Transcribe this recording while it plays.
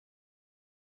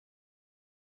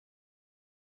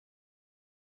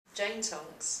Jane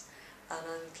Tonks, and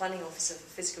I'm Planning Officer for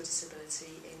Physical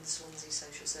Disability in Swansea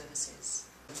Social Services.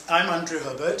 I'm Andrew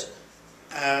Hubbard.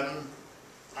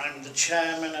 I'm the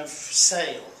Chairman of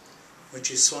SAIL,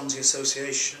 which is Swansea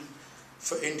Association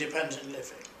for Independent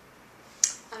Living.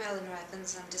 I'm Eleanor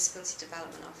Evans and I'm Disability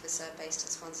Development Officer based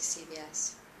at Swansea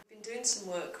CBS. We've been doing some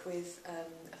work with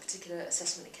a particular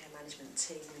assessment and care management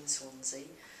team in Swansea,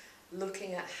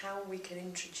 looking at how we can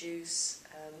introduce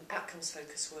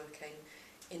outcomes-focused working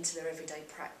into their everyday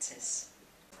practice.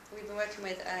 We've been working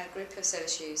with a group of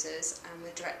service users and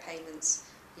with direct payments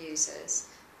users,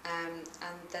 and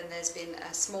then there's been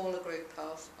a smaller group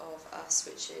of us,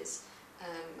 which is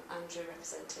Andrew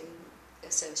representing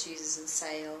service users and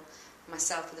SAIL,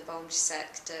 myself in the voluntary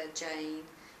sector, Jane,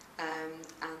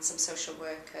 and some social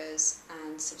workers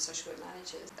and some social work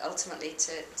managers. Ultimately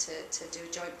to do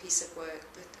a joint piece of work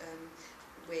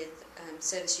with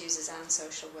service users and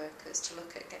social workers to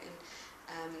look at getting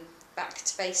back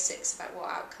to basics about what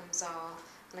outcomes are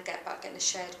and about getting a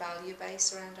shared value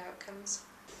base around outcomes.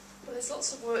 Well, there's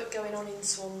lots of work going on in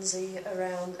Swansea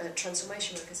around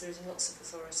transformation work, as there is in lots of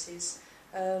authorities,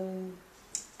 and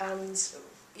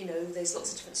you know, there's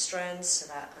lots of different strands to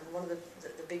that, and one of the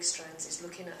big strands is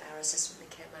looking at our assessment and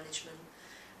care management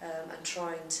and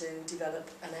trying to develop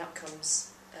an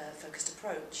outcomes focused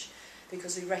approach,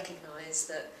 because we recognise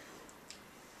that,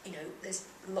 you know, there's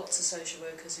lots of social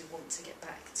workers who want to get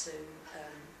back to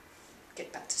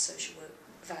social work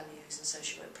values and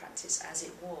social work practice as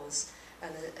it was,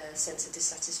 and a sense of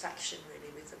dissatisfaction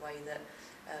really with the way that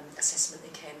assessment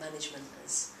and care management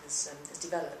has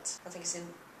developed. I think it's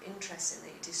interesting that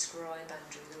you describe,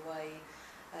 Andrew, the way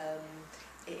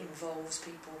it involves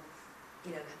people,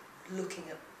 you know, looking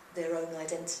at their own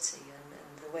identity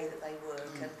and the way that they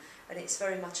work, and it's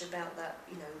very much about that,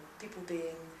 you know, people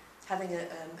having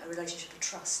a relationship of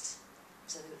trust,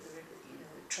 so you know,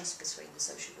 trust between the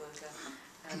social worker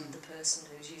and the person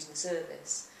who's using the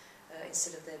service,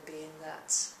 instead of there being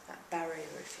that barrier,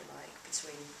 if you like,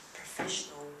 between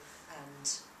professional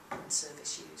and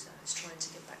service user. It's trying to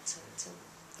get back to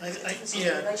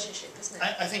a relationship, isn't it?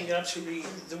 I think you're absolutely,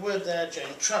 the word there, Jane,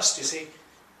 trust, you see,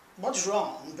 what's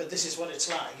wrong, but this is what it's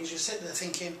like, is you sit there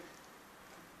thinking,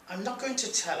 I'm not going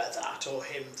to tell her that or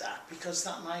him that, because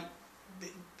that might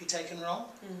be taken wrong,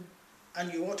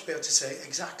 and you ought to be able to say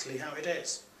exactly how it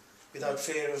is, without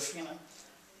fear of, you know,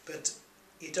 but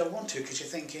you don't want to, because you're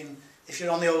thinking, if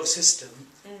you're on the old system,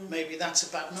 maybe that's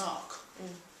a bad mark.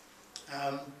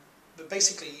 But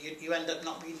basically, you end up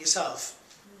not being yourself,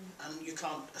 and you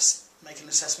can't make an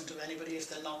assessment of anybody if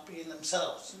they're not being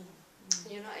themselves.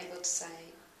 You're not able to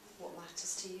say what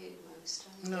matters to you most,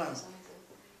 No.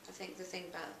 I think the thing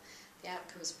about the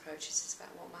outcomes approach is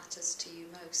about what matters to you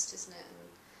most, isn't it?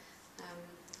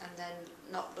 And then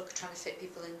not trying to fit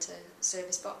people into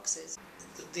service boxes.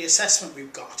 The assessment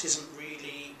we've got isn't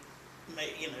really,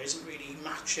 isn't really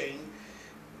matching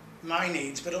my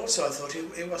needs, but also I thought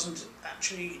it wasn't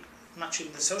actually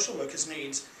matching the social workers'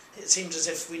 needs. It seems as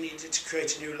if we needed to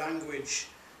create a new language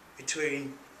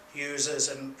between users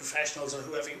and professionals, or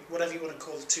whatever you want to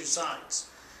call the two sides.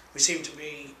 We seem to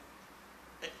be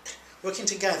working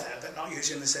together but not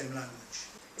using the same language.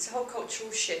 It's a whole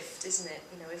cultural shift, isn't it?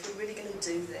 You know, if we're really going to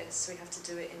do this, we have to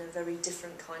do it in a very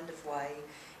different kind of way.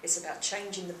 It's about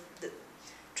changing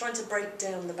trying to break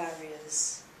down the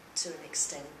barriers to an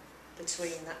extent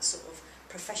between that sort of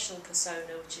professional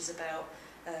persona, which is about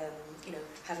you know,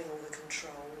 having all the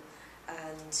control,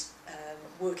 and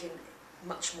working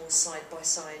much more side by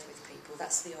side with people.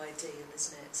 That's the ideal,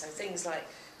 isn't it? So things like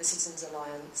the Citizens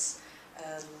Alliance,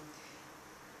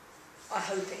 I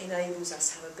hope it enables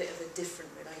us to have a bit of a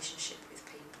different relationship with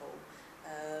people,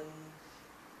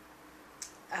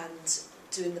 and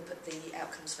doing the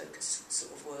outcomes focused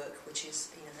sort of work, which is,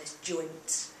 you know, this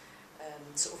joint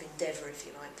sort of endeavour, if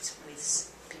you like,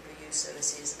 with people who use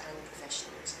services and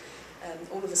professionals.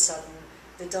 All of a sudden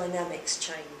the dynamics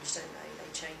change, don't they? They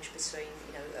change between,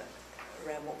 you know,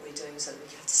 around what we're doing, so that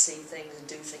we have to see things and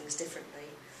do things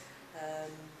differently,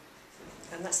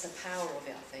 and that's the power of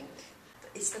it, I think.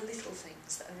 It's the little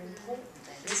things that are important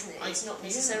then, isn't it? It's not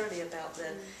necessarily about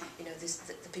the, you know,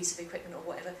 the piece of equipment or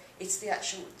whatever. It's the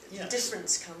actual, the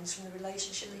difference comes from the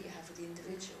relationship that you have with the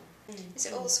individual. Is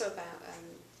it also about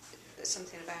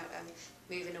something about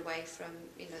moving away from,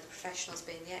 you know, the professionals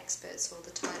being the experts all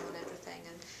the time on everything,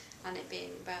 and it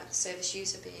being about the service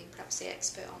user being perhaps the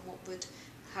expert on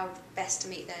how best to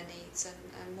meet their needs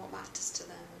and what matters to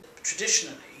them?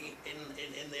 Traditionally,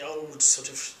 in the old sort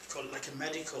of, call it like a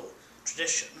medical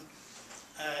tradition,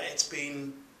 it's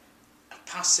been a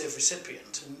passive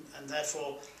recipient, and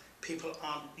therefore people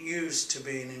aren't used to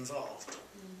being involved.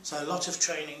 So a lot of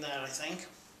training there, I think,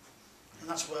 and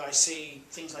that's where I see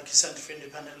things like a Centre for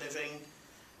Independent Living,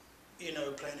 you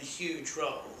know, playing a huge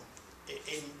role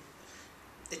in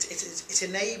it's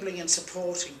enabling and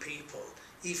supporting people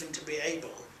even to be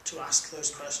able to ask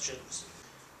those questions.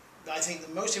 I think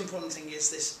the most important thing is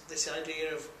this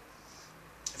idea of,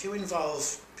 if you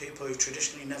involve people who've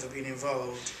traditionally never been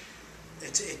involved,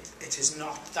 it is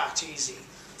not that easy.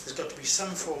 There's got to be some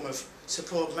form of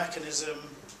support mechanism,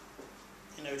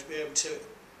 you know, to be able to,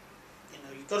 you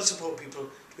know, you've got to support people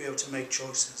to be able to make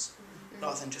choices,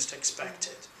 rather than just expect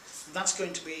it. And that's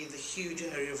going to be the huge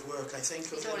area of work, I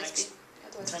think, over the next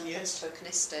 10 years.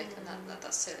 Tokenistic, and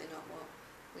that's certainly not what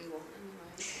we want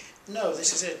anyway. No,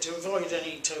 this is it, to avoid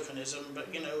any tokenism,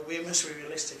 but, you know, we must be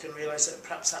realistic and realise that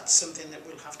perhaps that's something that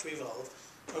will have to evolve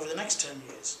over the next 10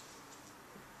 years.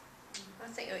 I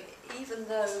think even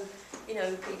though, you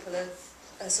know, people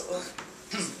are sort of,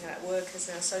 you know, workers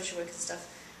and social workers and stuff,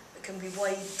 can be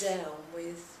weighed down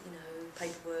with, you know,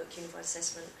 paperwork, unified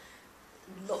assessment,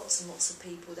 lots and lots of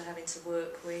people they're having to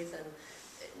work with, and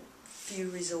few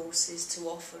resources to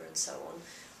offer and so on.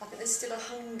 I think there's still a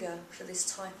hunger for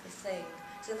this type of thing.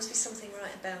 So there must be something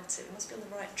right about it. We must be on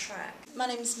the right track. My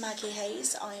name's Maggie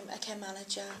Hayes. I'm a care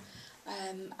manager,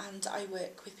 and I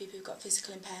work with people who've got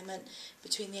physical impairment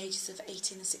between the ages of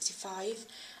 18 and 65,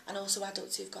 and also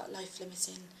adults who've got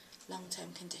life-limiting long-term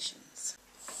conditions.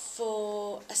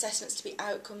 For assessments to be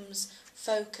outcomes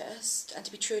focused and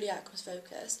to be truly outcomes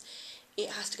focused, it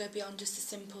has to go beyond just the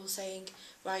simple saying,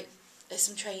 right, there's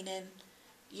some training,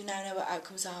 you now know what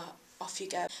outcomes are, off you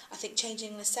go. I think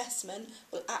changing an assessment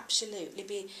will absolutely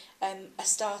be a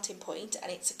starting point,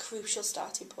 and it's a crucial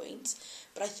starting point,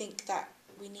 but I think that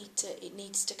it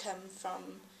needs to come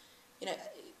from, you know,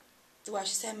 the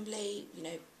Welsh Assembly, you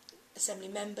know, Assembly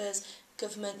members,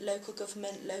 government,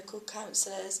 local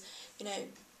councillors, you know,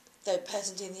 the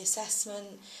person doing the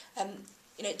assessment,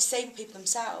 you know, disabled people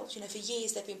themselves. You know, for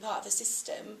years they've been part of a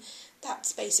system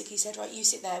that's basically said, right, you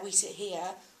sit there, we sit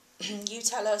here, you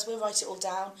tell us, we'll write it all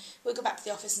down, we'll go back to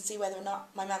the office and see whether or not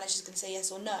my manager's going to say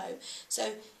yes or no.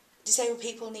 So disabled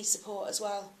people need support as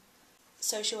well.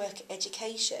 Social work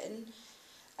education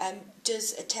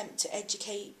does attempt to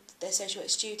educate their social work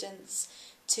students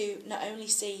to not only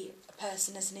see a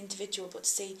person as an individual, but to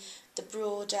see the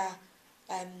broader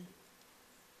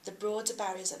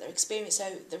barriers that they're experiencing.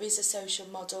 So there is a social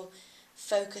model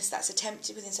focus that's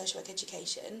attempted within social work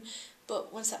education,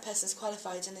 but once that person's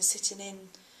qualified and is sitting in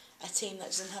a team that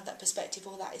doesn't have that perspective,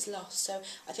 all that is lost. So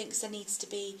I think there needs to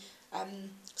be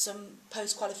some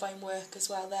post-qualifying work as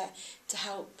well there to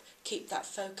help keep that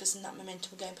focus and that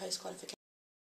momentum going post-qualification.